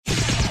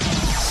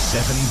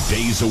7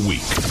 days a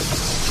week,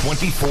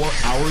 24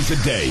 hours a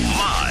day.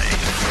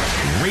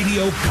 Live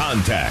radio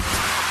contact.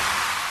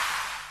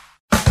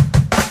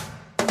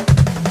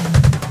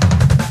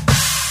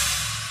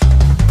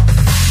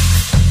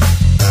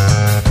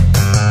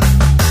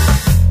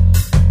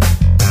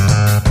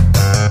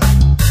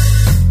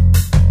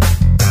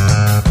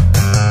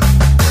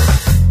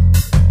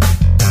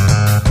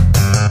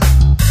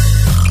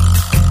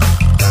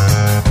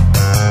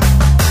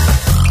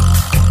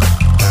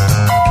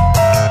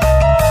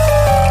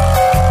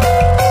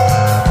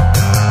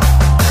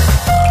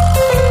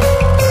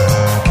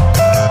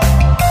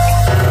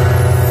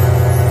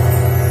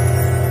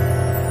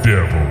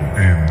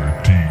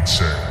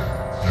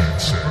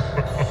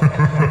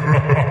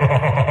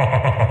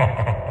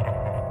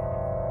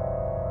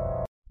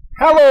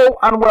 Hello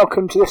and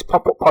welcome to this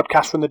pop-up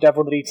podcast from The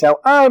Devil in the Detail.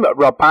 I'm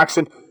Rob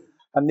Parkinson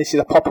and this is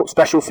a pop-up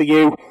special for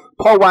you.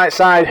 Paul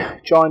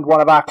Whiteside joined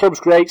one of our club's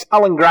greats,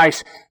 Alan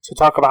Grice, to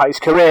talk about his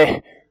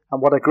career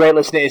and what a great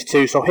listen it is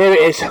too. So here it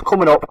is,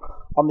 coming up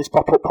on this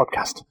pop-up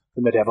podcast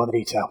from The Devil in the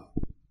Detail.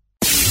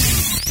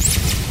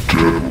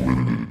 Devil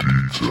in the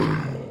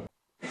Detail.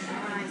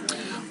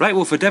 Right,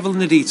 well, for Devil in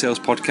the Details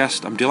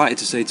podcast, I'm delighted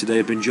to say today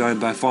I've been joined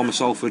by former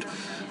Salford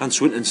and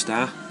Swinton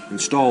star and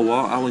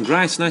stalwart Alan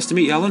Grice. Nice to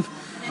meet you, Alan.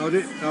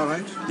 Howdy, all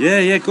right.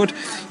 Yeah, good.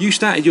 You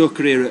started your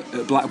career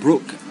at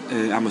Blackbrook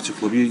Amateur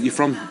Club. You're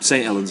from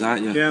St Helens,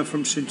 aren't you? Yeah, I'm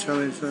from St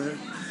Helens.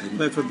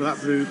 Played for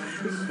Blackbrook,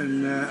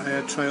 and I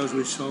had trials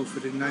with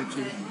Salford in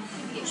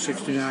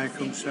 1969,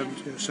 come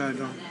 70. I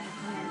signed on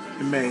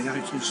in May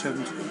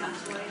 1970.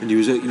 And you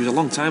was a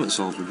long time at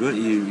Salford, weren't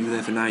you? You were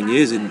there for 9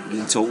 years in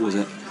total, was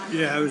it?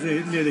 Yeah, I was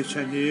nearly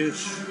 10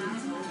 years.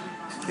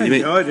 I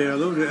enjoyed it, I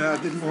loved it. I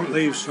didn't want to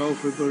leave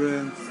Salford,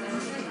 but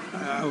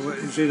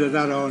it's either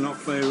that or not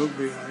play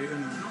rugby.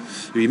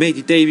 You made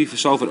your debut for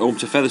Salford home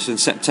to Featherstone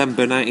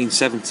September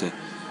 1970. Do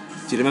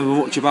you remember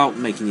much about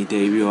making your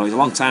debut? Or it's a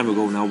long time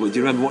ago now, but do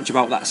you remember much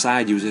about that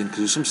side you was in? Because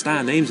there's some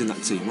star names in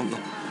that team, weren't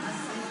there?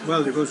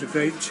 Well, it was a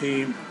great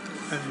team,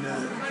 and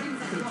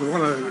the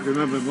one I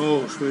remember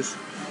most was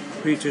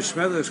Peter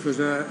Smethers, because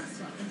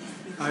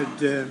I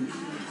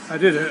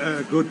did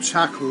a good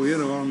tackle,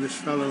 on this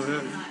fellow.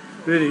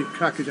 Really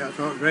cracking it. I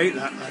thought, great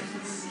that.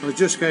 I was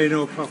just getting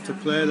up off to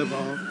play the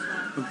ball,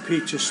 and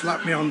Peter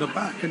slapped me on the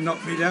back and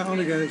knocked me down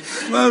again.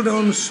 Well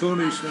done, son,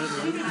 he said.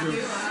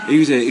 He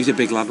was a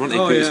big lad, wasn't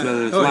he? Peter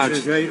Smithers,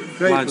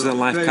 larger than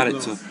life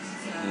character.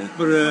 Yeah.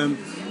 But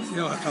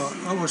I thought,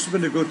 that must have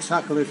been a good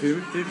tackle if he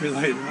hit me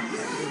like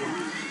that.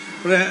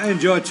 But I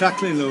enjoyed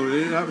tackling though.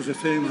 That was the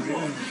thing.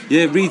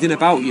 Yeah, reading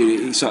about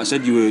you, it sort of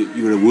said you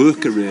were a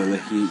worker really.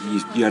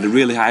 You had a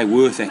really high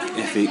work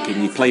ethic,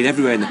 and you played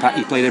everywhere in the pack.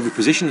 You played every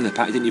position in the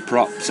pack, didn't you?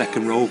 Prop,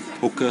 second row,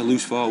 hooker,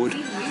 loose forward.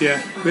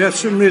 Yeah, we had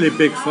some really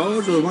big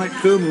forwards. Well, Mike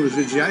Koeman was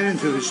a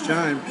giant of his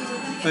time,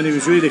 and he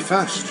was really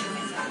fast.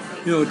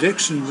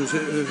 Dixon was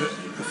a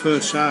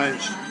first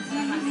size,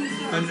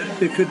 and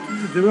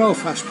they were all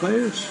fast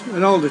players,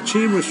 and all the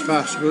team was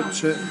fast,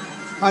 but.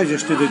 I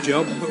just did a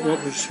job, but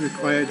what was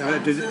required,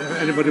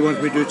 anybody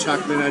wanted me to do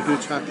tackling, I'd do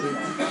tackling.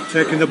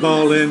 Taking the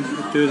ball in,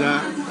 I'd do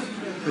that.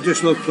 I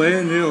just love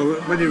playing,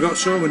 when you've got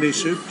so many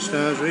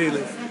superstars,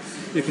 really,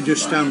 you can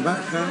just stand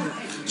back, can't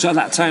you? So at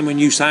that time when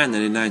you signed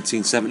then in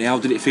 1970, how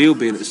did it feel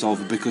being at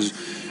Salford? Because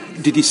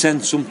did you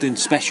sense something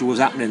special was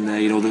happening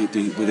there, with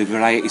the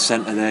variety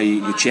centre there,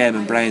 your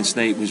chairman Brian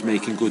Snake was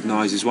making good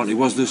noises, wasn't he?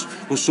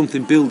 Was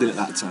something building at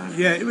that time?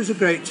 Yeah, it was a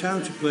great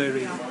town to play,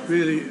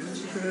 really.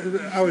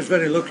 I was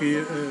very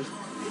lucky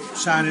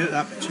signing at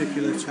that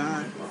particular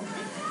time.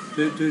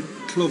 The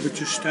club had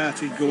just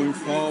started going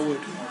forward,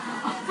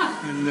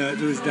 and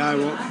there was Di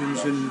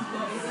Watkins and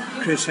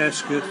Chris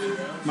Hesketh,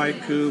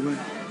 Mike Koeman,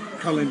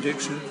 Colin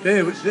Dixon.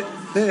 They were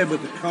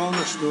the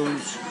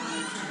cornerstones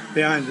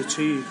behind the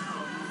team,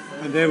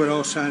 and they were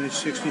all signed in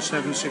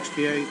 67,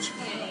 68.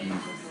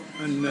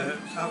 And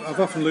I've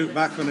often looked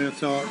back on it and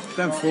thought,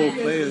 them 4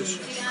 players,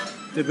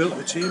 they built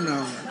the team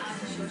around them.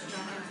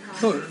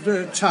 But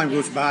the time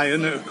goes by,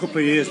 and a couple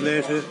of years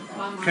later,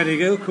 Kenny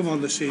Gill come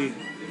on the scene,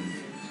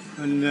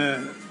 and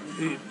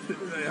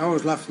I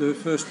always laughed at the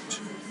first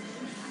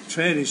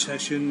training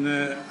session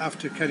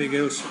after Kenny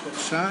Gill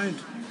signed,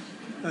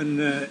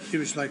 and he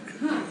was like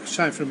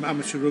signed from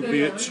amateur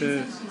rugby at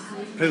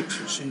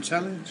Pilks at St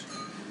Helens.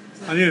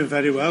 I knew him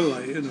very well,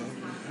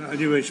 I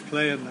knew his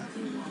play and that.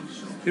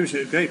 He was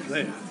a great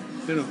player,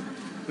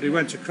 but he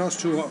went across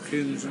to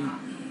Watkins, and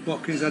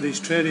Watkins had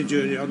his training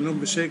jersey on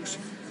number 6.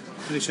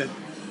 And he said,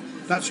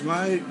 "That's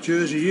my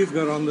jersey you've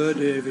got on there,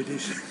 David." He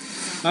said,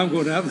 "I'm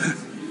going to have that."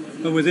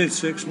 And within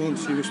 6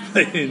 months he was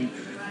playing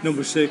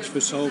number 6 for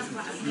Salford.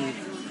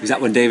 Is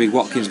that when David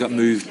Watkins got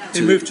moved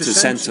to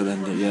centre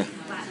then? Yeah.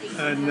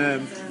 And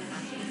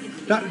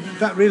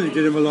that really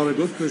did him a lot of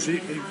good, because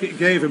it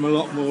gave him a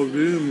lot more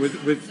room.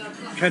 With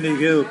Kenny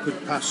Gill could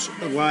pass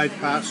a wide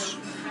pass,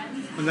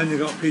 and then you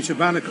got Peter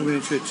Banner coming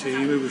into the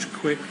team who was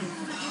quick,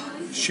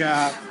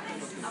 sharp.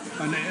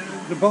 And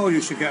the ball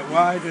used to get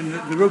wide, and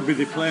the rugby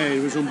they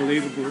played was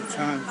unbelievable at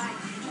times.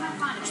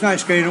 it's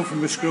nice getting up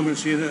from the scrum and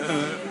seeing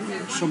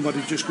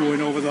somebody just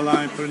going over the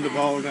line, putting the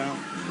ball down.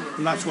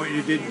 And that's what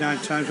you did 9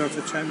 times out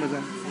of 10 with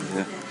them.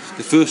 Yeah.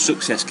 The first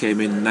success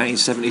came in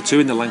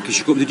 1972 in the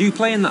Lancashire Cup. Did you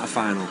play in that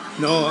final?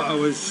 No, I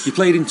was... You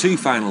played in 2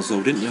 finals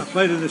though, didn't you? I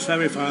played in the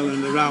semi-final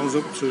and the rounds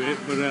up to it,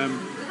 but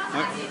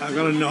I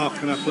got a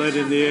knock and I played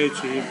in the A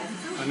team.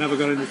 I never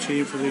got in the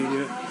team for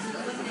the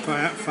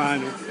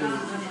final.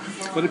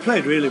 But he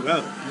played really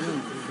well,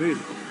 really.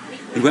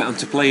 You went on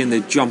to play in the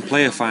John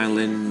Player final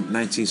in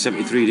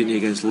 1973, didn't you,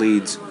 against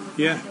Leeds?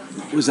 Yeah.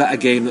 Was that a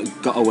game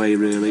that got away,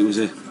 really? It was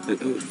a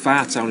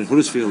Fartown in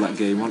Huddersfield, that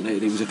game, wasn't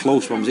it? It was a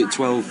close one. Was it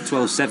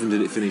 12-7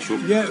 did it finish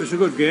up? Yeah, it was a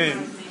good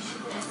game.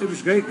 It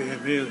was a great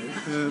game, really.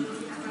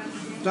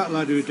 That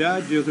lad who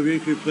died the other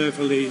week who played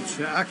for Leeds,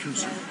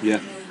 Atkinson. Yeah.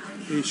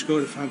 He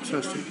scored a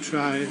fantastic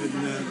try.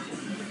 And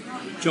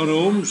John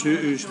Holmes,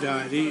 who's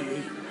died, he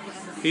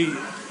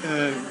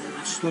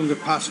slung a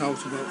pass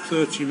out about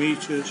 30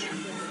 metres.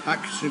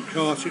 Atkinson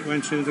caught it,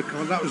 went into the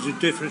corner. That was the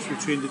difference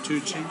between the two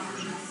teams.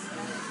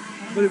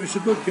 But it was a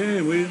good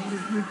game. We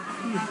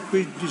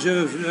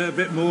deserved a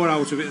bit more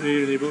out of it,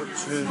 really. But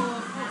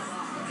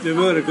they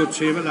were a good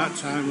team at that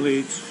time,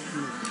 Leeds.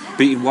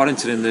 Beating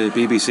Warrington in the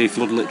BBC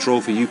Floodlit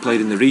Trophy, you played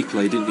in the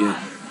replay, didn't you?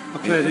 I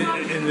played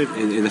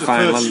in the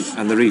final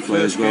and the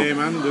replay as well. Game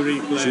and the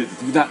replay. So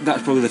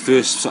that's probably the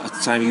first sort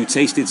of time you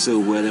tasted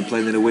silverware, then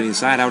playing in a winning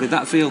side. How did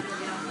that feel?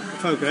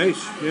 It felt great,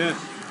 yeah.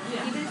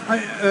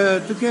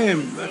 The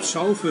game at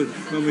Salford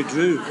when we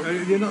drew,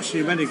 you're not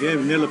seeing many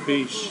games nil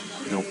apiece.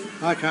 No.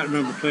 I can't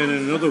remember playing in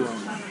another one.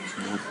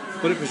 No.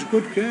 But it was a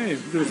good game.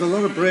 There was a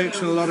lot of breaks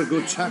and a lot of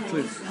good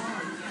tackling.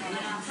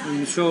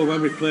 And so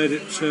when we played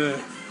at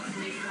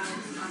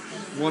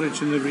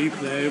Warrington the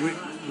replay,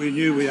 we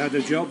knew we had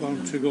a job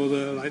on to go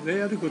there. Like they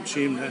had a good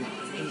team then.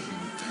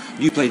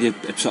 You played a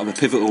sort of a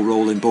pivotal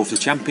role in both the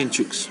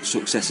championship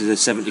successes of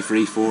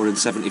 73-4 and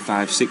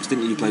 75-6,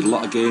 didn't you? You played a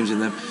lot of games in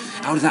them.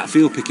 How did that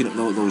feel, picking up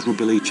those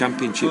rugby league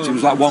championships? It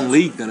was like one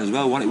league then as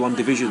well, wasn't it? One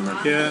division then.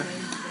 Yeah.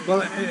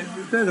 Well,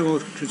 they're the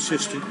most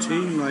consistent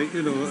team, like,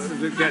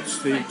 that gets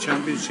the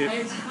championship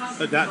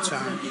at that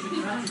time.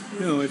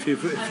 If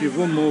you've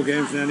won more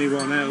games than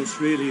anyone else,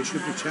 really, you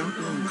should be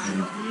champions.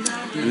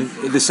 And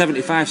the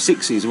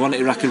 75-6 season,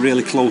 wasn't it like a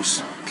really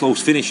close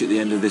finish at the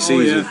end of the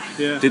season?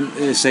 Yeah.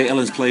 Didn't St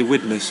Helens play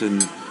Widnes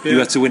and you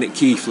had to win at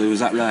Keighley, was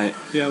that right?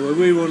 Yeah, well,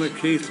 we won at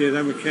Keighley,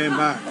 then we came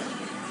back.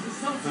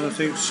 And I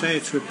think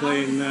Saints were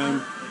playing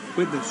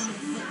Widnes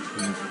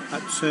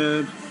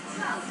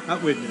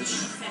at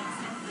Widnes.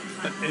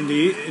 In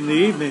the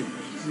evening,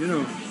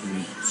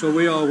 So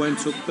we all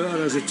went up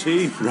there as a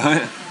team,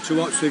 right, to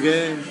watch the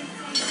game,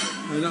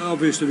 and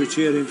obviously we're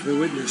cheering for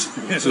Widnes.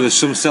 So there's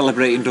some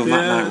celebrating done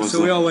that night, was so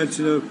there? we all went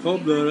to the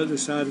pub there at the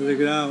side of the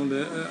ground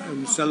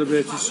and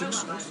celebrated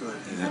success.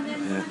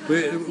 Yeah.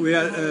 We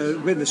had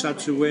Widnes had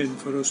to win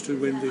for us to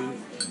win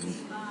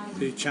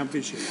the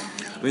championship.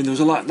 I mean, there was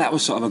a lot. That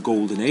was sort of a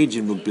golden age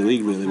in rugby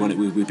league, really,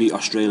 wasn't it? We beat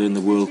Australia in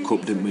the World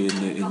Cup, didn't we,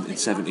 in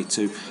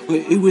 72?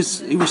 Who was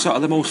sort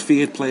of the most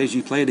feared players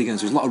you played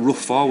against? There was a lot of rough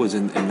forwards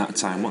in that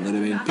time, wasn't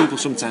there? I mean, people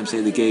sometimes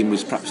say the game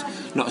was perhaps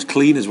not as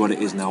clean as what it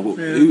is now, but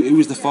who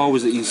was the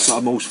forwards that you sort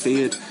of most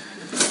feared?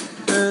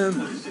 Well,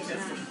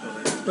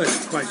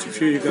 quite a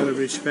few you've got to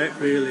respect,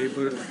 really,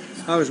 but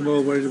I was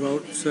more worried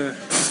about...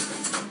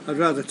 I'd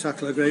rather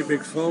tackle a great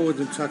big forward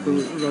than tackle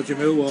Roger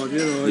Millward,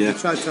 If you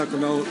try to tackle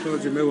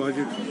Roger Millward,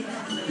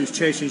 he's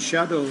chasing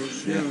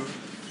shadows,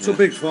 So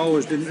big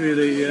forwards didn't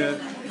really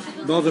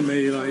bother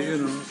me,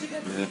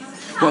 Yeah.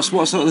 What's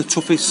sort of the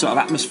toughest sort of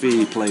atmosphere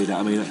you played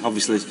at? I mean,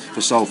 obviously for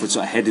Salford,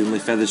 sort of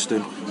Headingley,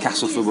 Featherstone,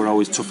 Castleford were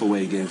always tough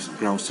away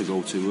grounds to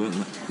go to, weren't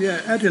they?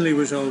 Yeah, Headingley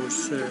was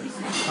always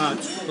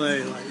hard to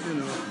play,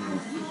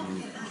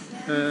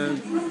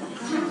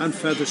 and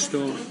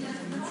Featherstone.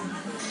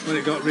 When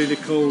it got really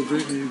cold,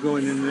 you're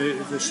going in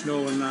the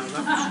snow and that was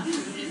a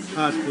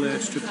hard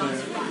place to play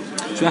at.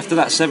 So after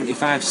that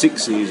 75-6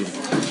 season,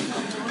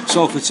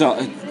 Salford sort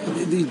of,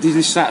 did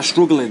you start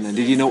struggling then?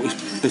 Did you notice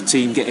the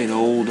team getting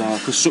older?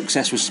 Because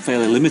success was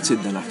fairly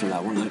limited then after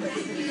that, wasn't it?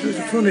 It was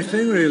a funny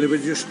thing, really. We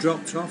just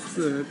dropped off.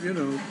 Because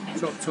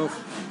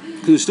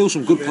there's still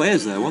some good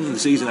players there, wasn't there, the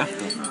season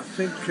after? I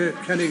think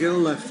Kenny Gill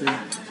left him.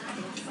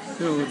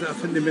 I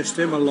think they missed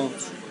him a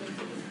lot,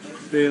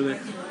 really.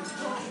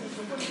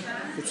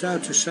 It's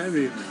hard to say,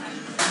 really.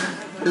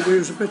 But we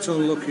was a bit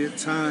unlucky at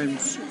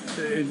times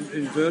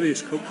in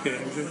various cup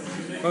games.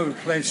 When we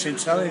played St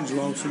Helens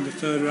once in the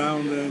third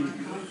round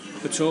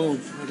at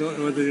home. I don't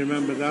know whether you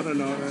remember that or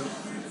not.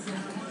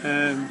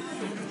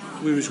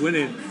 We was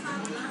winning,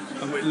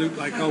 and it looked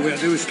like all we had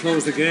to do was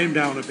close the game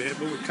down a bit,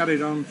 but we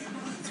carried on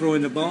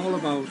throwing the ball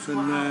about,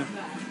 and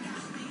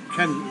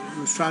Ken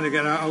was trying to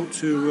get out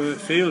to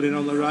fielding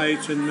on the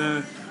right, and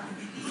a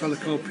fella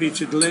called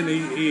Peter Glynn,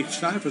 he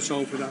signed for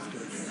Salford after.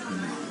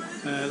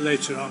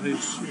 Later on in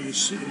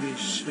his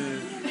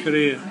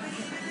career,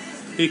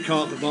 he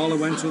caught the ball and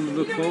went under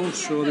the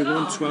post, so they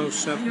won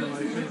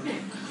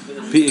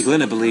 12-7. Peter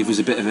Glynn, I believe, was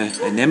a bit of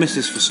a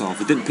nemesis for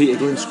Salford. Didn't Peter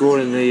Glynn score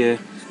in the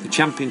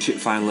championship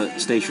final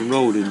at Station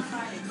Road in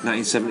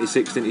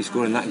 1976, didn't he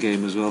score in that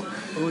game as well?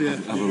 Oh yeah,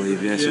 I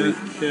believe,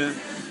 yeah.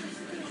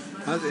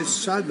 It's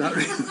sad that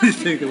when you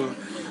think about.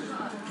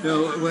 You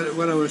know,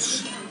 when I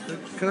was,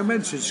 can I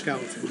mention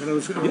scouting? When I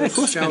was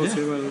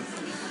scouting, well,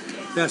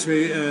 they asked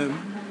me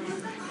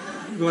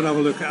go and have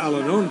a look at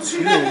Alan Hunt.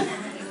 You know,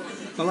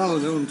 well,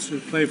 Alan Hunt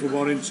played for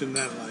Warrington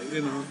then, like,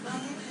 you know.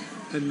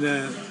 And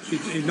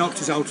he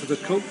knocked us out of the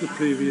cup the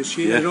previous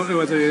year. I don't know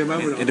whether you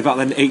remember. In about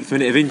the 8th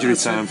minute of injury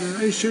time.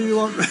 Are you sure you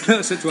want?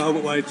 I said to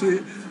Albert White,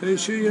 are you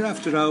sure you're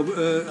after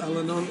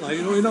Alan Hunt? Like,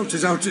 you know, he knocked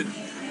us out of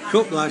the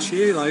cup last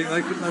year. Like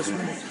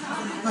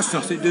that's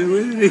nothing to do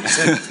with it. He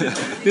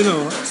said, you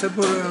know. I said,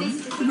 but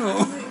you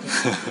know,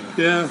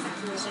 yeah.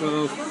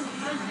 So,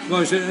 well,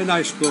 he's a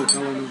nice bloke,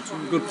 Alan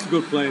Hunt.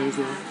 Good player as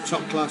well,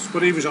 top class.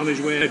 But he was on his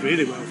way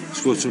really well.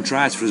 Scored some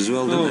tries for us as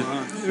well, didn't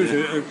he? It was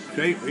a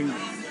great wing.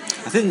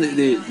 I think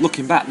that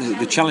looking back,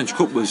 the Challenge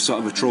Cup was sort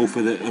of a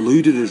trophy that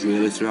eluded us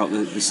really throughout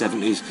the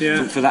 70s.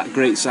 Yeah. For that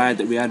great side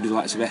that we had, the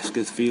likes of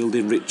Esketh,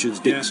 Fielding, Richards,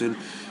 Dixon,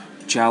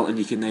 Charlton,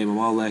 you can name them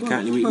all there,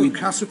 can't you?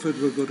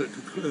 Castleford were good at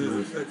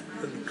the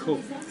cup,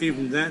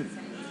 even then.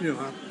 You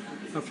know,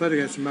 I played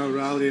against Mel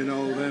Raleigh and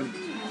all them.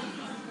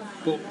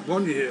 But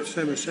one year,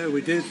 same as I said, we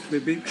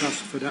beat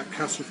Castleford at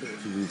Castleford.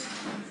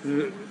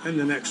 Mm-hmm. In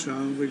the next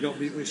round, we got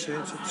beat with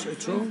Saints at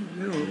Tyrone,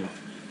 you know.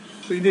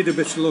 But you need a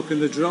bit of luck in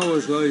the draw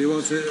as well.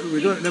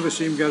 We don't never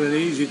seem to get an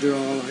easy draw.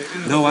 Like,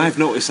 you know. No, I've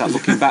noticed that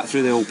looking back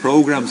through the old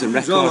programmes and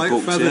record books. It's all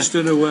like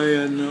Featherstone away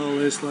and all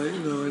this, like, you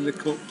know, in the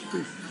cup.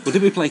 Well,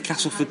 did we play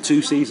Castleford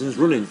 2 seasons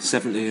running,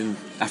 70 and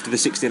after the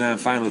 69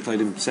 final, we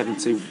played him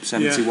 70,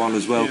 71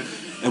 as well,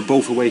 and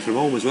both away from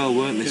home as well,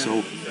 weren't they?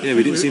 So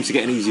we didn't seem to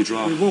get an easy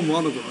draw. We won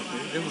one of them, I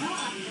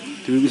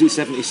think, didn't we? Was it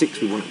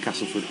 76 we won at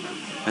Castleford,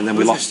 and then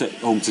we lost at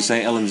home to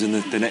St Helens in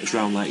the next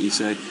round, like you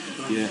say.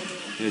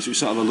 Yeah, so it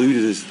sort of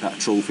eluded us that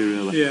trophy,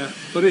 really. Yeah,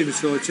 but even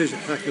so, it is a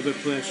heck of a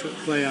place to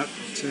play at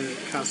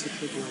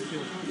Castleford, like, you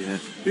know. Yeah.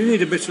 You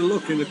need a bit of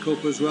luck in the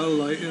cup as well,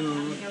 like, you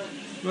know.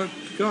 But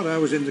God, I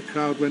was in the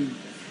crowd when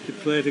they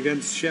played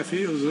against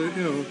Sheffield,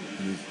 you know.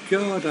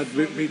 God, I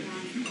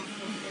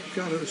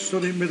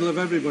stood in the middle of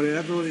everybody.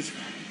 Everybody's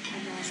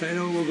saying,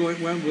 "Oh, we're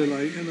going Wembley,"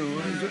 like, you know.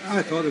 And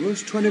I thought it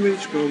was 20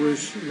 minutes ago. We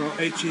was about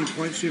 18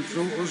 points in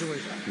front, wasn't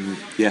we?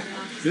 Yeah.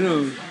 You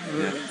know.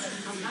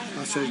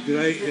 I said,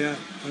 great, yeah.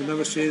 I've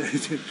never seen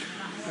anything.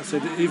 I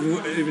said,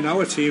 even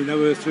our team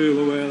never threw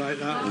away like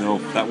that. No,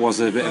 that was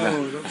a bit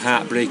of a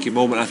heartbreaking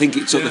moment. I think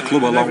it took the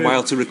club a long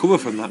while to recover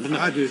from that, didn't it?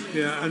 I did,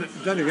 yeah. And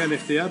then again,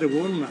 if they had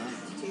won that,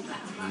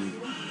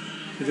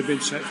 it'd have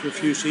been set for a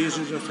few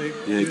seasons, I think.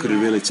 Yeah, it could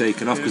have really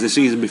taken off, because the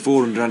season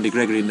before under Andy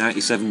Gregory in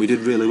 97, we did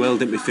really well,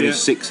 didn't we?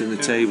 Finished 6th in the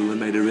table and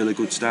made a really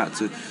good start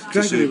to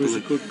Gregory was a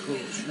good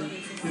coach.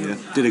 Yeah,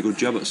 did a good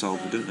job at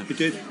Salford, didn't he? He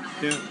did,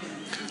 yeah.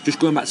 Just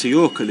going back to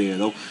your career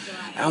though,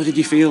 how did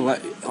you feel,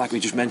 like we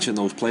just mentioned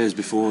those players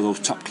before, those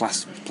top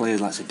class players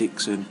like Sir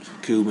Dixon,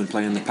 Koolman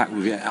playing the pack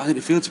with you? How did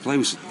it feel to play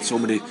with so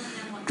many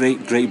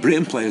Great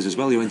Britain players as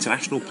well, your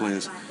international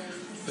players?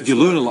 Did you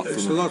learn a lot from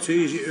them? It's a lot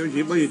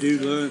easier, well, you do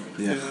learn.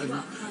 Yeah.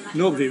 And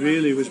nobody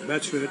really was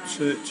better at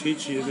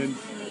teaching you than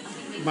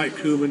Mike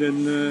Koolman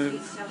and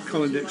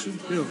Colin Dixon,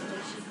 you know.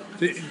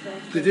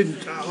 They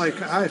didn't,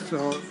 like I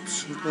thought,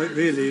 like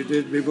really,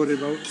 they'd be worried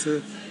about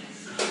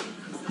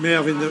me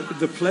having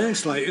the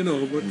place, like, you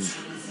know, but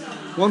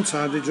one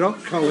time they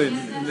dropped Colin,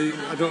 and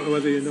I don't know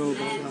whether you know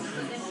about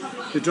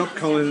that. They dropped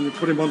Colin and they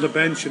put him on the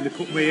bench and they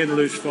put me in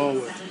loose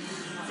forward.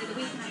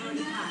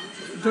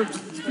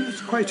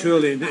 It's quite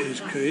early in his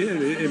career,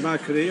 in my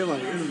career,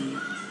 like,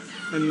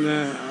 and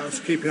I was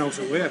keeping out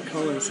of the way at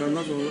Colin, so I'm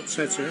not going to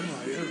upset him,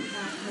 like, you know.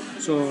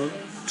 So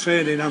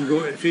training, I'm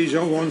going. If he's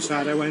on one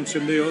side, I went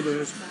on the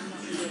others,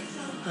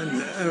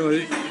 and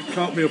he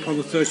caught me up on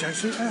the Thursday. I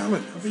said, "Hey,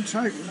 Alan, I've been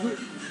trying,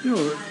 you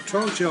know,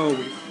 talk to you all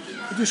week.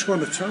 I just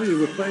want to tell you,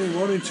 we're playing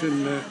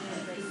Warrington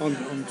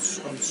on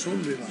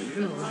Sunday, like,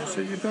 you know." And I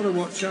said, "You've got to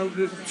watch out.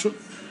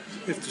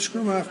 If the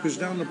scrum half goes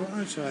down the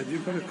blind side,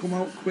 you've got to come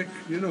out quick,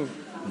 you know."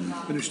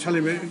 And he was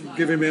telling me,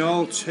 giving me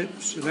all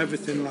tips and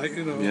everything, like,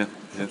 you know. Yeah.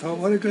 I thought,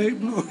 what a great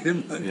bloke,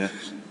 him. Like. Yeah.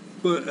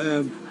 But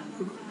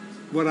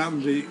what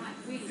happened?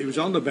 He was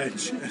on the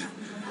bench,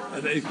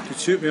 and he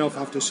took me off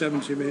after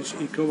 70 minutes.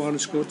 He come on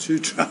and scored 2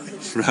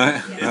 tries.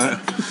 Right.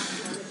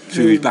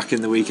 So he was back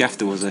in the week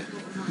after, was he?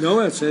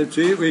 No, I'd say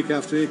the week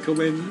after he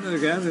come in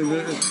again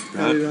and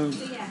carried on.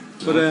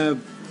 But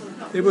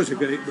it was a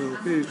great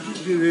bloke.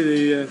 He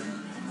really, you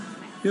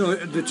know,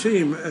 the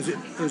team as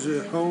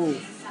a whole,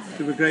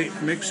 they were great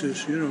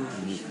mixers. You know,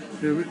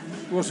 there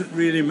wasn't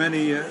really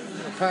many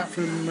apart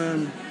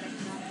from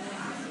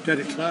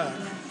Derek Clark,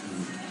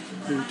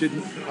 who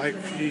didn't like.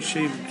 He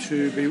seemed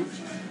to be.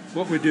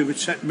 What we do, we'd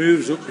set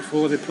moves up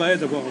before they played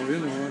the ball. You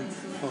know,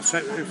 or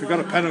set, if we got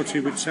a penalty,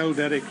 we'd tell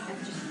Derek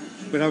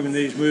we're having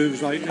these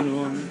moves, like, you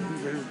know.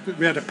 And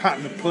we had a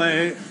pattern of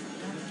play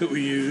that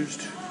we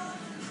used.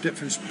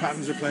 Different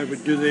patterns of play.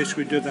 We'd do this,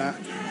 we'd do that.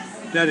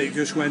 Derek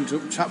just went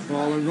up, tap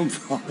ball and run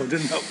forward,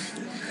 and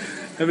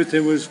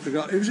everything was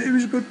forgot. He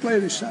was a good player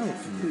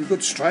himself. He was a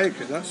good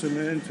striker. That's the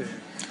main thing.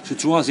 So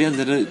towards the end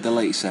of the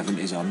late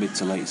 70s, or mid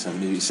to late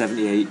 70s,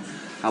 78,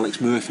 Alex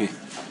Murphy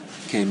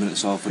came in at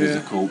Salford as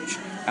a coach.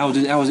 How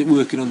was it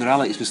working under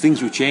Alex? Because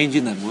things were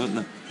changing then, weren't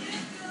they?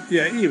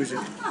 Yeah, he was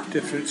a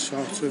different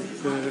sort of.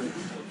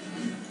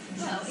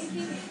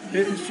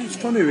 It's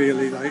funny,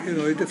 really, like, you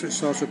know, a different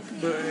sort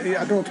of. But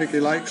I don't think he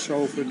liked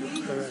Salford.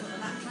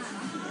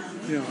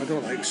 You know, I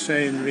don't like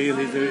saying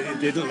really that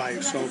he didn't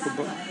like Salford,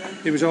 but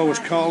he was always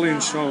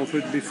calling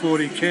Salford before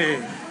he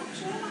came.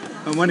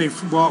 And when he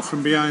walked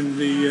from behind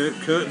the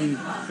curtain,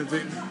 I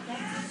think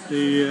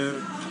they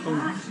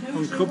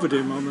uncovered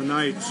him on the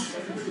night,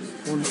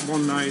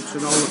 one night,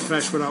 and all the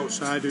press were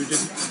outside who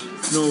didn't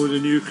know who the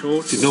new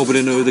coach was. Did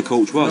nobody know who the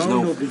coach was?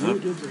 No, nobody knew,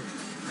 did they?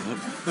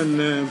 And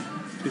they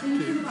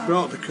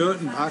brought the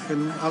curtain back,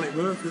 and Alec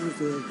Murphy was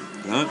there.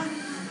 Right.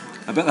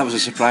 I bet that was a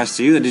surprise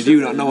to you then. Did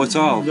you not know at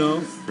all?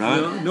 No. Right.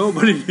 No,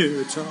 nobody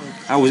knew at all.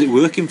 How was it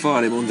working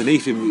for him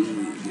underneath him?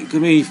 I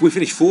mean, we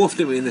finished 4th,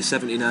 didn't we, in the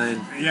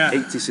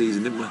 79-80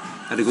 season, didn't we?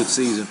 Had a good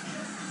season.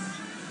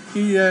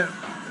 It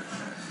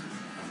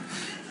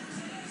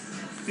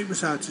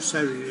was hard to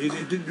say. He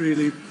didn't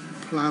really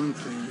plan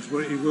things,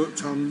 but he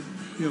worked on,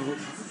 you know,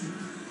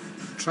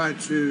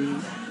 tried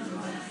to.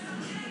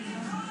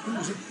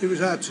 It was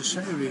hard to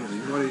say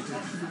really what he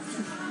did,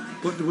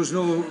 but there was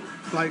no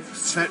like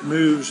set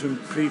moves and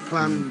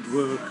pre-planned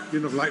work, you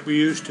know, like we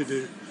used to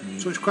do.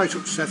 So it's quite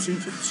upsetting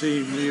for the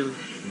team, really.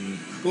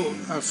 But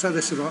I'll say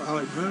this about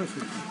Alec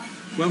Murphy: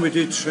 when we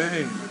did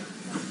train,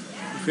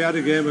 if we had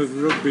a game of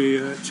rugby,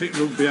 tick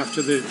rugby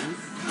after the,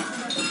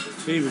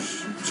 he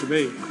was, to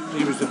me,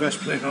 he was the best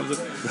player on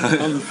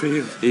the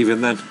field.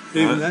 Even then.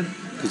 Even then.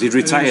 Because he'd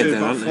retired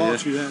then, hadn't he?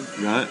 40 then.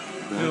 Right.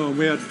 You know, and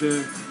we had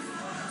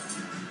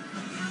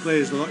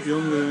players a lot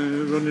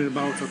younger running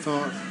about. I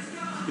thought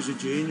he's a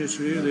genius,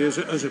 really, as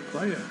a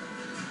player.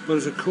 But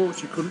as a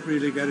coach, he couldn't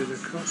really get it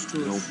across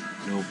to us.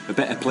 No. A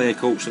better player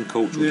coach than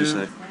coach, would you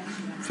say?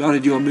 So how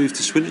did your move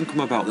to Swinton come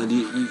about then?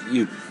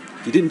 You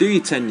didn't do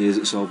your 10 years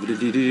at Salford,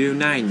 did you? Did you do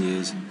 9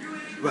 years?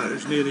 Well, it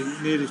was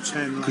nearly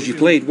 10. Because you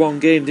played one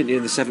game, didn't you,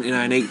 in the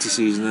 79-80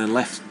 season, and then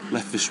left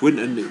for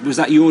Swinton. Was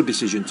that your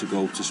decision to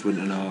go to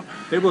Swinton, or?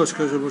 It was,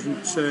 because I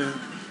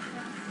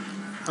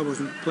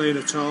wasn't playing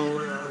at all.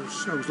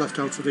 I was left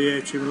out of the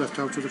A team and left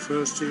out of the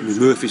first team. Was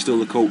Murphy still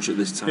the coach at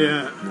this time?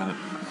 Yeah. Right.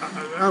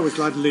 I would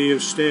gladly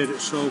have stayed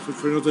at Salford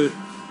for another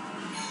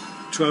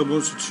 12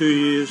 months or 2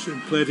 years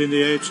and played in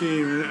the A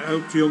team and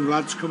helped young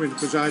lads come in,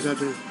 because I'd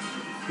had a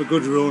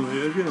good run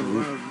here, you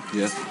know.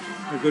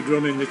 A good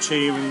run in the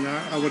team, and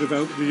I would have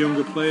helped the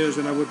younger players,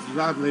 and I would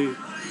gladly.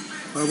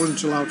 I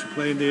wasn't allowed to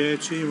play in the A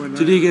team.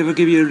 Did he ever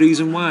give you a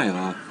reason why,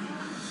 or?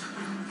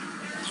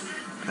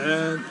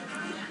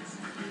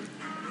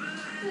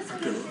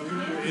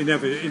 He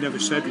never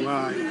said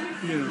why,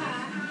 you know.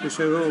 They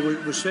said,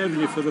 we're saving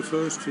you for the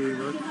first team,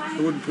 but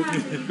they wouldn't put me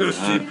in the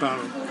first team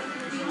barrel.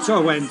 So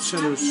I went,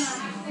 and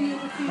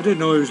I didn't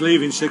know he was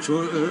leaving 6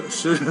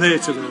 months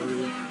later,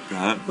 though.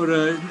 Right. But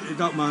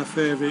not my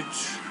favourite.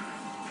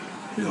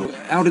 You know.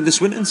 How did the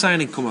Swinton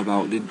signing come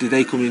about? Did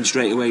they come in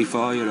straight away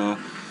for you, or?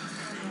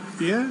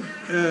 Yeah,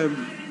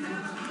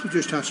 he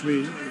just asked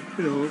me,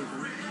 you know,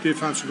 do you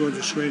fancy going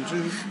to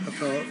Swinton? I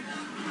thought,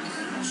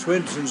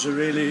 Swinton's are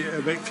really a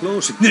bit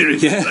close in there,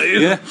 isn't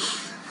it? Yeah.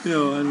 You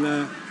know, and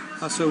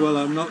I said, well,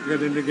 I'm not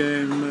getting the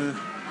game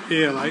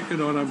here, like, you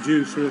know, and I'm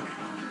due for a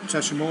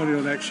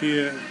testimonial next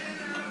year.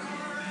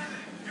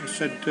 I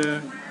said,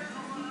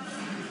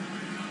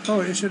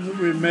 he said,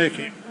 we'll make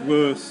it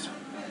worth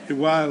your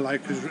while,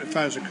 like, if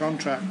I was a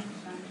contract.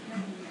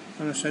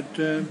 And I said,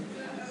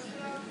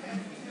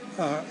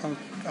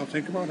 I'll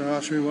think about it. I'll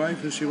ask my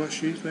wife and see what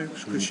she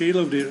thinks, because she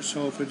loved it at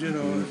Salford, you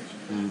know,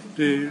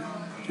 the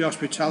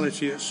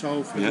hospitality at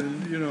Salford,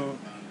 and, you know,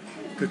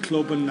 the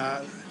club and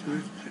that.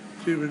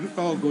 They were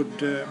all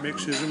good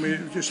mixes, and we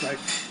were just like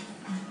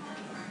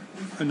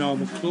a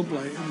normal club,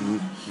 like.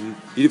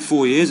 You did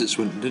 4 years at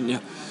Swinton, didn't you?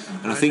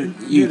 And I think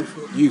you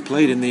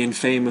played in the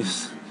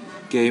infamous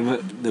game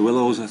at the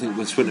Willows. I think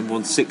when Swinton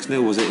won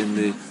 6-0, was it in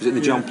the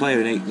John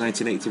Player in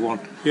 1981?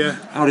 Yeah.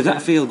 How did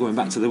that feel, going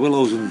back to the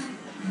Willows and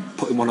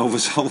putting one over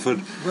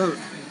Salford? Well,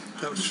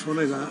 that was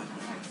funny, that,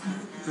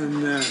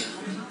 and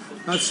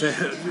I'd say,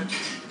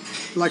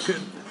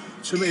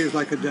 to me, it was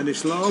like a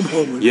Dennis Law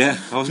moment. Yeah,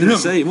 I was going to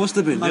say, it must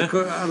have been. I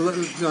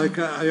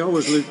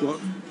always looked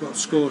what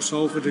score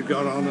Salford had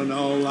got on and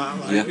all that,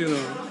 like, you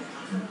know.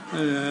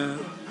 And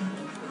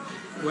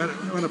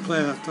when I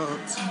played, I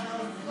thought,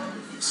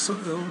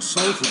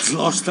 Salford's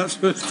lost. That's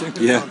the first thing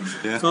I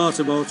thought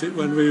about it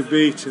when we were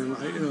beaten,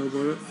 like, you know.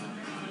 But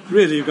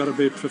really, you've got to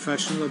be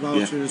professional about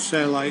it and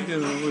say, like, you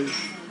know.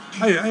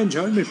 I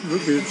enjoyed my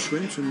rugby at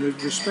Swinton.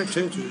 The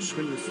spectators at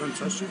Swinton were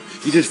fantastic.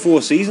 You did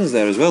 4 seasons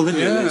there as well,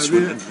 didn't you? At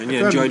Swinton, and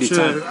you enjoyed your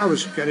time. I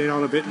was getting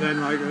on a bit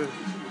then, like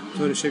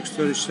 36,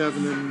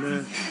 37,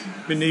 and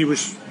my knee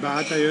was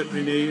bad. I hurt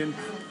my knee, and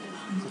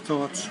I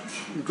thought,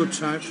 a good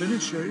time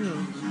finish, you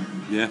know.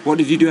 Yeah. What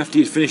did you do after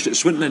you finished at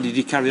Swinton? And did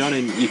you carry on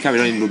in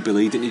rugby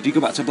league? Didn't you? Did you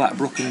go back to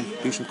Blackbrook and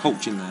do some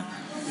coaching there?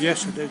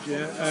 Yes, I did.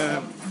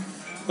 Yeah.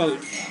 Well,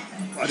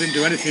 I didn't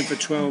do anything for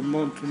 12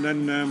 months, and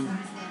then I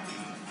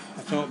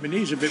thought my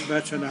knee's a bit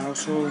better now,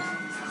 so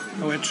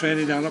I went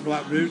training down at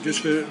Blackbrook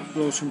just to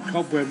blow some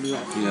cobwebs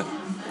off. Yeah.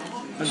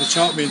 And they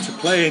taught me into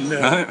playing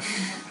there. Right.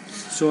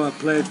 So I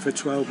played for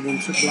 12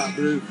 months at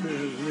Blackbrook. I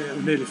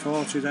was nearly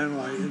 40 then,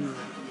 like, you know.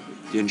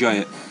 Do you enjoy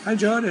it? I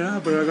enjoyed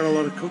it, but I got a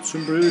lot of cuts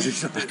and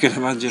bruises. I can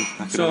imagine.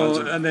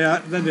 And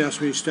then they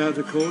asked me to start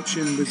the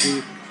coaching with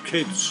the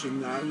kids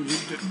and that.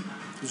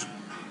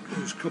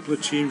 There's a couple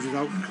of teams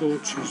without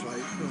coaches, like,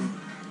 you know.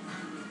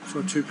 So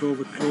I took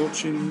over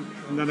coaching,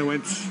 and then I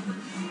went.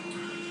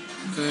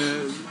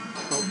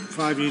 About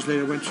 5 years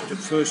later, I went to the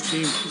first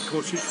team,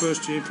 coached the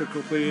first team for a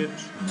couple of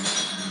years.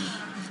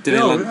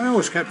 I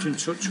always kept in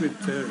touch with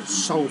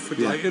Salford,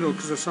 like, you know,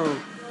 because I saw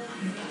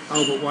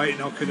Albert White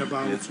knocking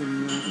about,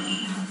 and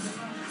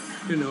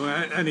you know,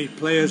 any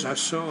players I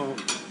saw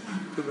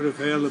that were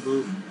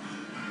available,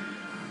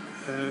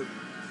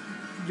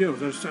 you know,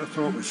 I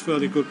thought was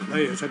fairly good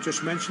players. I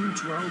just mentioned them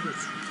to Albert.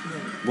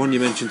 One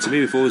you mentioned to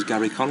me before was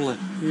Gary Connolly.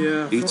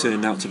 Yeah, he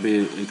turned out to be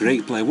a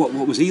great player. What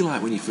was he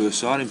like when you first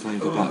saw him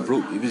playing for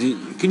Blackbrook?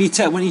 Can you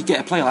tell when you get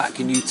a player like that?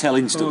 Can you tell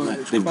instantly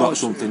they've got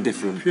something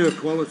different? Pure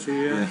quality,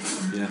 yeah.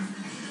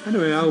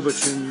 Anyway,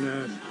 Albert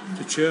and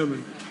the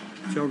chairman,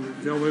 John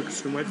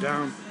Wilkinson, went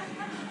down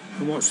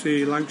and watched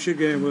the Lancashire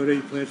game where he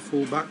played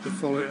full back the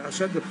following. I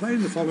said they're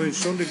playing the following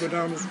Sunday, go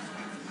down,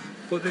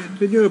 but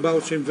they knew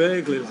about him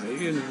vaguely, like,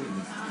 you know.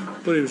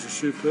 But he was a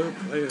superb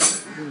player,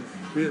 you know,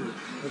 really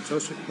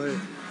fantastic player.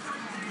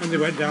 And they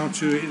went down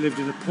he lived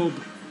in a pub.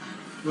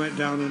 Went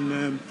down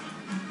and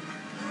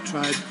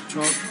tried to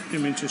talk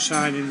him into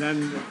signing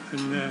then,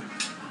 and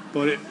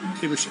but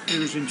he was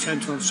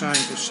intent on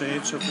signing for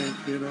Saints, I think,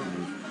 you know.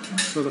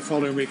 So the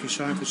following week he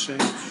signed for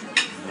Saints.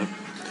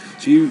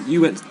 So you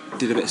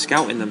did a bit of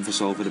scouting then for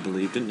Salford, I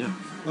believe, didn't you?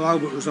 Well,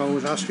 Albert was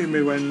always asking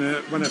me when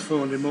I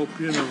phoned him up,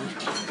 you know,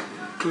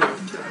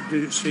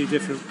 did you see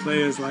different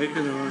players, like,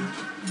 you know. And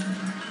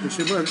he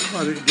said, well,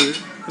 why don't you do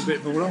it a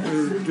bit more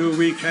often? Do a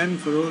weekend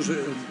for us,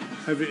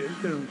 every, you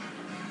know.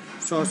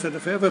 So I said,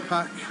 if I ever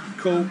pack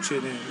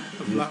coaching in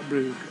at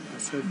Blackbrook, I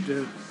said,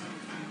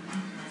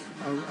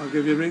 I'll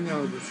give you a ring,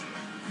 Albert.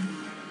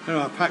 You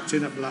know, I packed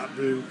in at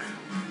Blackbrook,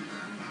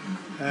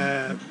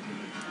 and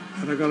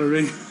I got a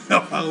ring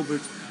off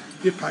Albert.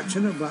 You packed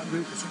in at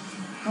Blackbrook. I said,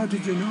 how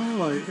did you know,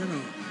 like, you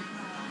know?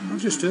 I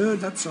just heard,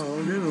 that's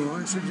all, you know.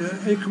 I said,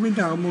 hey, coming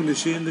down Monday,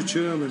 seeing the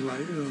chairman, like,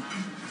 you know.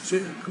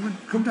 Say,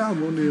 come down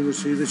Monday and we'll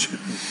see the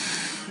chairman.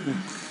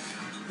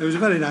 It was a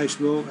very nice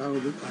bloke,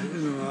 Albert, like, you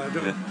know. I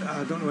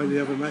don't know whether you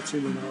ever met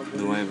him or not, but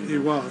he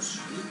was.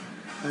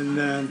 And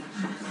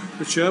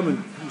the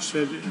chairman, he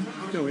said, you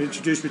know, he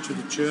introduced me to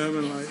the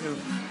chairman, like, you know,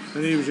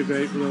 and he was a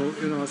great bloke,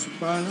 you know. I said,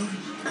 why not?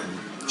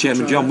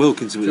 Chairman John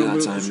Wilkinson at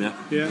that time,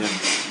 yeah.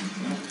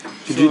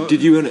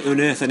 Did you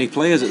unearth any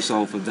players at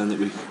Salford then that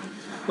we?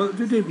 Well,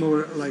 they did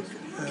more like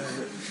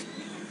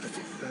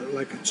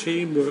a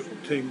teamwork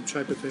thing,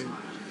 type of thing.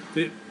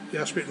 They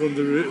asked me to run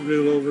the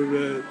rule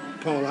over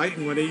Paul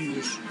Eighton when he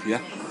was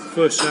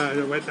first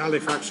started. I went to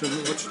Halifax and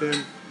watched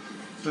him,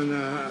 and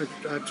I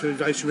had to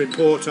write a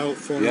report out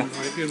for him,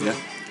 like, you know. Yeah.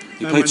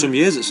 You played some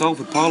years at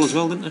Salford, Paul, as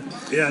well, didn't you?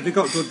 Yeah, they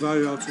got good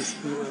value out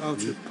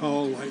of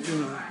Paul, like, you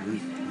know.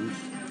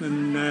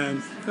 And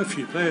a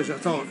few players, I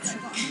thought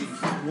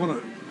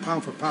one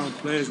pound for pound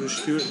players was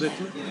Stuart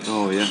Little.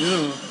 Oh yeah. You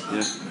know.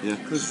 Yeah.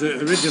 Because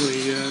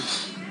originally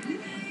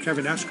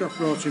Kevin Ashcroft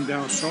brought him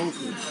down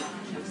Salford,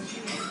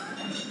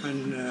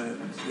 and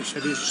he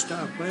said he's a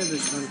star player.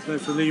 He's going to play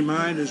for Lee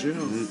Miners, you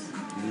know. He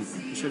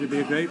said he'd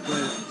be a great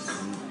player,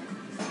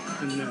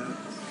 and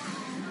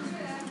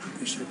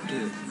he said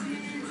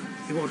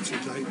he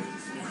wanted like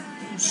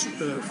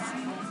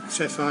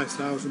say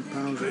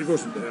 £5,000. He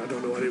wasn't there. I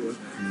don't know what it was.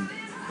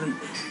 And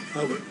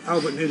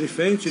Albert nearly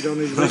fainted on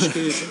his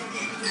whiskey.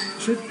 He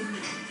said,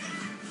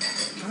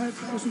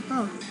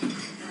 £5,000?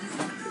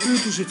 Who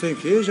does he think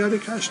he is?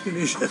 Eric Ashton,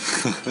 he said.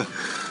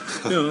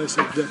 You know, I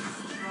said,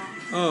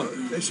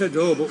 they said,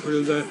 but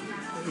we'll,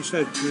 he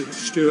said to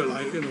Stuart,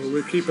 like, you know,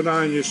 we'll keep an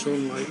eye on your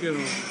son, like, you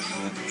know.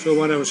 So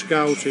when I was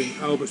scouting,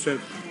 Albert said,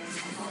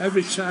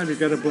 every time you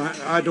get a black,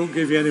 I don't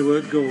give you any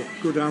work, go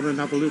down and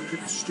have a look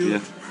at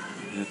Stuart.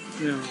 Yeah.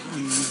 You know,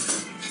 and,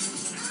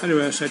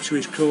 anyway, I said to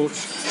his coach,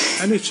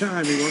 any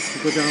time he wants to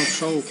go down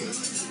Salford, I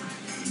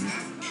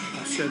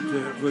said,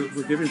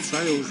 we'll give him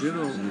trials, you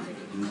know.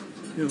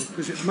 You know,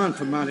 because it's man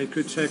for man, he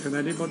could take on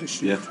anybody's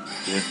shoot.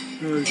 Yeah.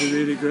 You know, he's a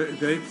really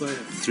great player.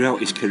 Throughout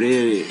his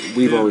career,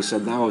 we've always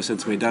said that. I always said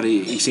to my dad,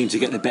 he seemed to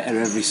get the better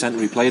of every centre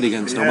he played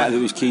against. No matter if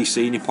it was Keith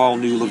Senior, Paul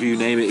Newlove, you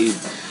name it,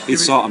 he'd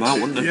sort him out,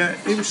 wouldn't he? Yeah,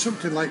 he was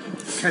something like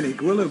Kenny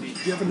Gwilym.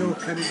 Do you ever know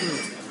Kenny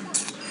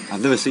Gwilym?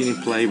 I've never seen him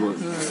play, but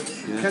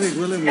Kenny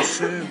Gwilym was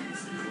same.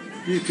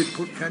 You could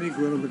put Kenny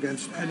Gwilym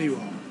against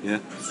anyone. Yeah.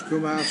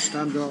 Scrum half,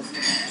 stand off,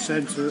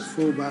 centre,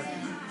 full back,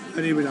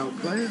 and he would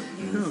outplay it.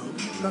 You know,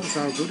 that's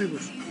how good he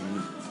was.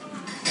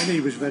 And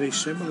he was very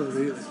similar,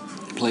 really.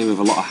 Play with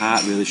a lot of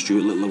heart, really,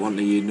 Stuart Little,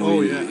 wasn't he? You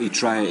know, he'd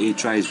try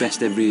his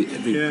best every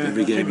game. I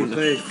think he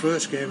played his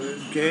first game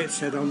at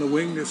Gateshead on the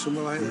wing or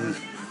something like that.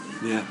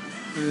 Yeah.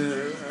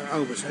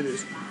 Albert said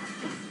is,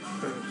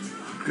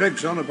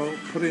 Greg's on about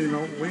putting him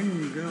out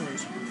wing, you know,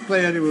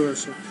 play anywhere,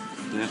 so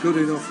good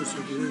enough, I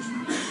said, yes.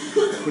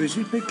 But he's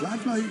a big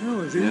lad, like, you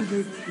know, he's really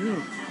big, you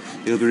know.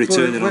 He'll be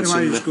returning on Sunday. When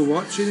I used to go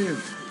watching him,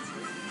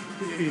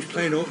 he's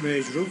playing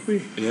up-age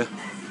rugby. Yeah.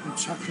 And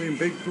tackling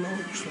big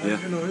blokes, like,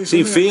 Yeah. you know.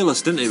 Seemed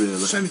fearless, didn't he, really?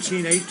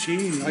 17,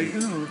 18, like, you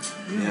know.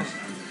 Yeah.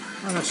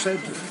 And I said,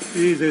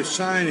 either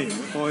sign him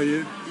or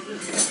you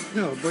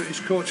know, but his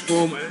coach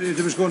phoned,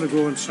 they was going to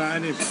go and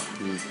sign him.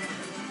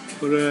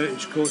 But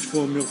his coach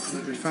phoned me up,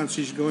 he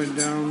fancies going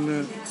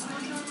down,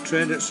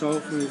 trained at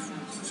Salford,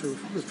 so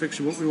we'll fix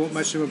him up, we won't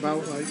mess him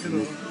about, like, you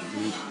know.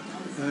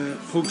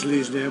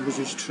 Pugsley's name was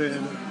his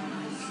trainer.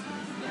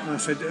 And I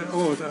said,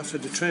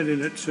 the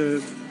training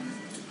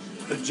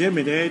at gym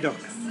in Haydock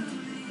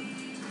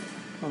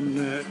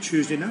on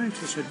Tuesday night.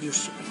 I said,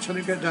 just tell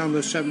him to get down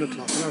there 7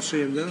 o'clock and I'll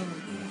see him there.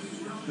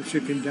 I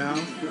took him down.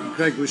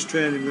 Greg was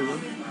training with him.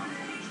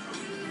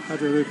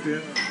 Had a look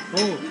at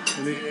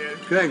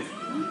Greg,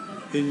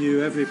 he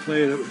knew every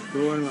player that was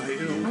going, like,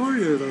 you know, oh,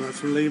 you're the lad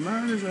from Lee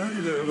Man, is that?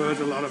 You know, I've heard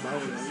a lot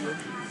about it.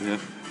 Yeah.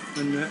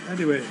 And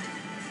anyway,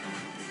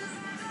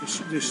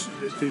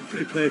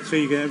 he played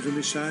 3 games and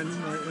he signed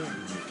him, like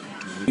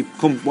that. You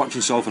come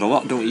watching Salford a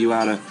lot, don't you? You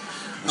are a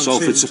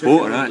Salford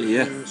supporter, aren't you?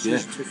 Yeah.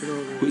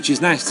 Which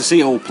is nice to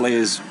see old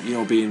players, you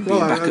know, being back at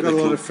the club. I've got a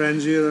lot of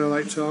friends here that I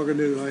like talking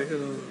to, like, you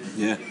know.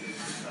 Yeah.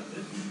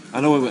 I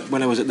know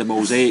when I was at the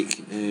Mosaic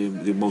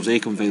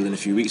unveiling a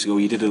few weeks ago,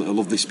 you did a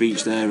lovely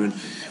speech there, and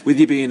with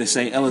you being a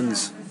St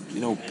Helens,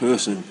 you know,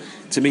 person,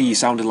 to me you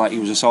sounded like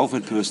you was a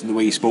Salford person, the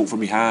way you spoke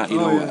from your heart, you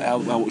know, how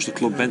much the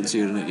club meant to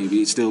you, and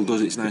it still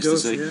does. It's nice to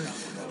see. Yeah.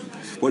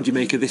 What do you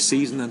make of this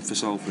season then for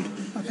Salford?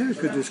 I think it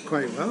could do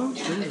quite well.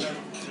 Yeah.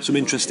 Some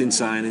interesting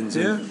signings.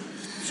 Yeah.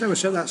 So I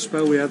said that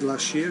spell we had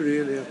last year,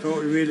 really. I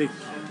thought we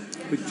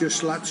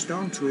just latched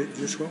onto it,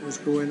 just what was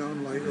going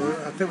on. Like,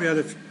 I think we had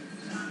a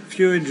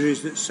few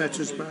injuries that set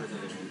us back.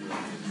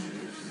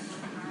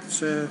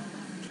 So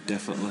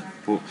definitely,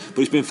 but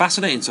it's been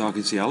fascinating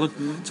talking to you,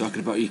 Alan, talking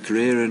about your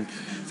career, and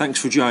thanks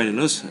for joining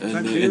us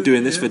and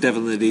doing this for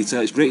Devil in the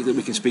Detail. It's great that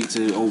we can speak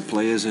to old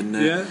players, and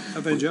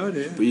I've enjoyed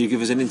it. But you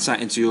give us an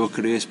insight into your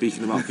career,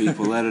 speaking about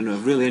people there, and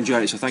I've really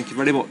enjoyed it. So thank you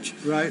very much.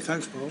 Right,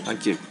 thanks, Paul.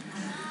 Thank you.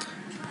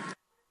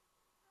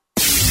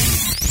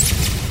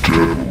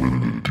 Devil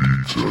in the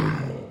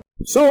Detail.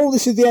 So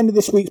this is the end of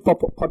this week's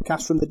pop-up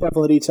podcast from the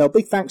Devil in the Detail.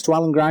 Big thanks to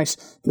Alan Grice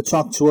for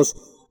talking to us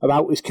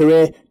about his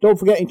career. Don't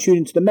forget to tune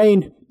into the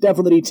main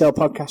Devil in the Detail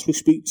podcast. We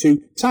speak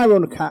to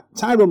Tyrone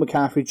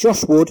McCarthy,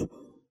 Josh Wood,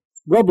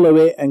 Rob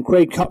Lewitt and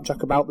Craig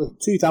Kopchak about the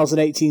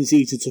 2018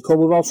 season to come.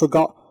 We've also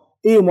got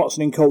Ian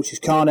Watson in Coach's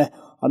Corner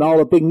and all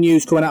the big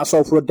news coming out of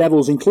Salford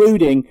Devils,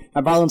 including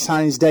a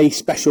Valentine's Day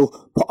special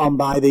put on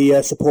by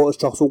the Supporters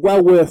Trust. So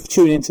well worth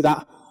tuning into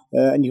that.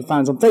 And you can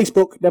find us on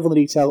Facebook, Devil in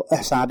the Detail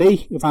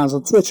SRD. You can find us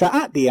on Twitter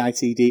at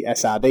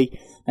DITDSRD.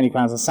 And you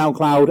can find us on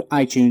SoundCloud,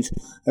 iTunes,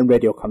 and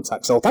Radio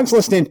Contact. So thanks for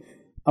listening,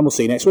 and we'll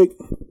see you next week.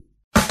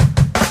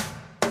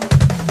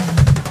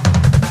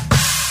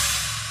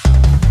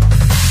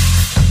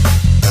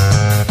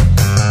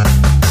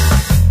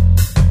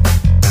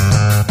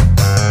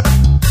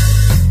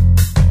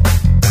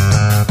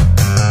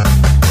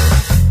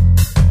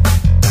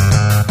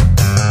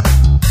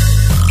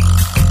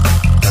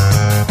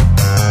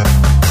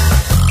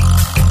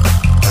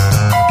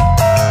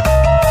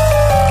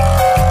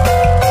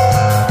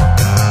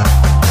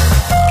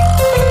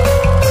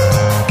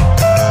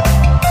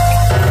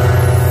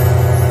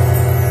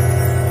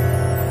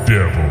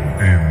 Devil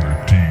in the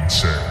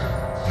Detail.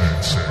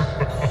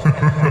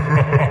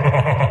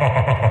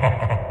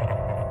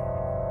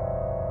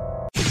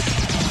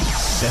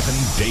 7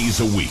 days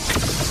a week,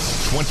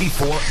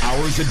 24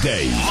 hours a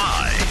day.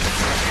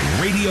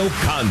 Live radio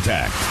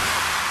contact.